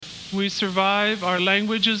We survive. Our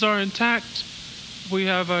languages are intact. We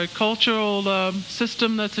have a cultural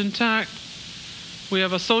system that's intact. We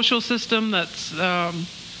have a social system that's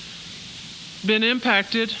been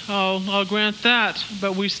impacted. I'll grant that,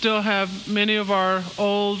 but we still have many of our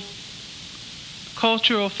old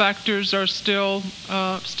cultural factors are still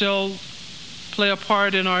play a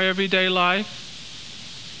part in our everyday life.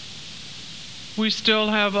 We still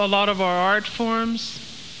have a lot of our art forms.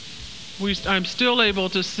 I'm still able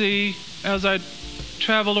to see, as I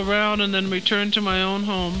travel around and then return to my own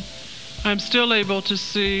home, I'm still able to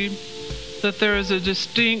see that there is a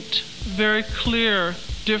distinct, very clear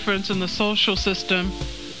difference in the social system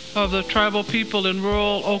of the tribal people in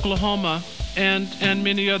rural Oklahoma and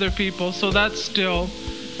many other people. So that's still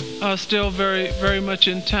very, very much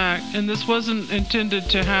intact. And this wasn't intended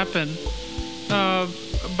to happen.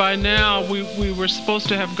 By now, we were supposed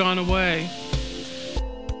to have gone away.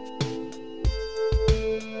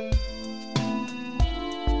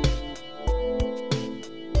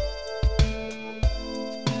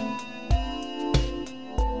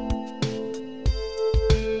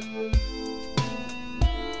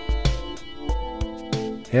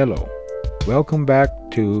 Hello, welcome back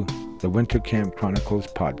to the Winter Camp Chronicles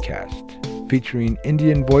podcast, featuring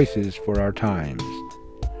Indian voices for our times,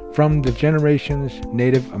 from the Generations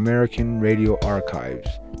Native American Radio Archives.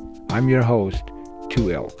 I'm your host,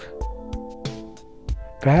 Two Elk.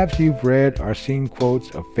 Perhaps you've read or seen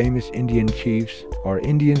quotes of famous Indian chiefs or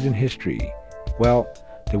Indians in history. Well,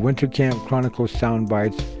 the Winter Camp Chronicles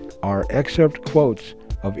soundbites are excerpt quotes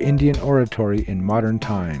of Indian oratory in modern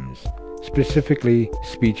times, specifically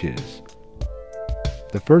speeches.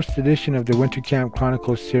 The first edition of the Winter Camp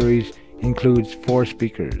Chronicles series includes 4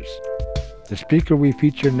 speakers. The speaker we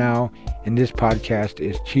feature now in this podcast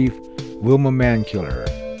is Chief Wilma Mankiller,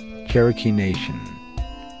 Cherokee Nation.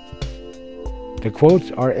 The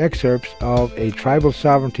quotes are excerpts of a tribal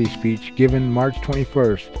sovereignty speech given March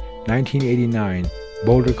 21st, 1989,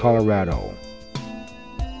 Boulder, Colorado.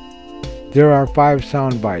 There are 5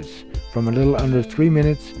 sound bites from a little under 3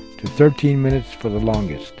 minutes to 13 minutes for the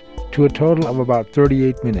longest, to a total of about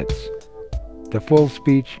 38 minutes. The full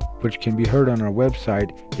speech, which can be heard on our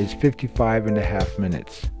website, is 55 and a half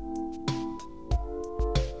minutes.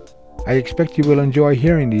 I expect you will enjoy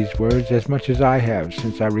hearing these words as much as I have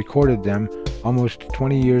since I recorded them almost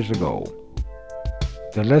 20 years ago.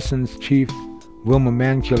 The lessons Chief Wilma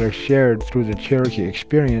Mankiller shared through the Cherokee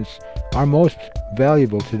experience are most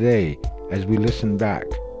valuable today as we listen back.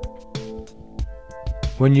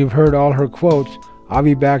 When you've heard all her quotes, I'll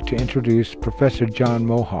be back to introduce Professor John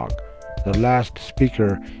Mohawk, the last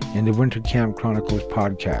speaker in the Winter Camp Chronicles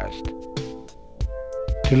podcast.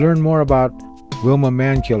 To learn more about Wilma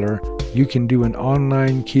Mankiller, you can do an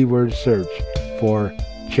online keyword search for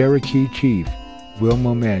Cherokee Chief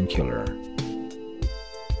Wilma Mankiller.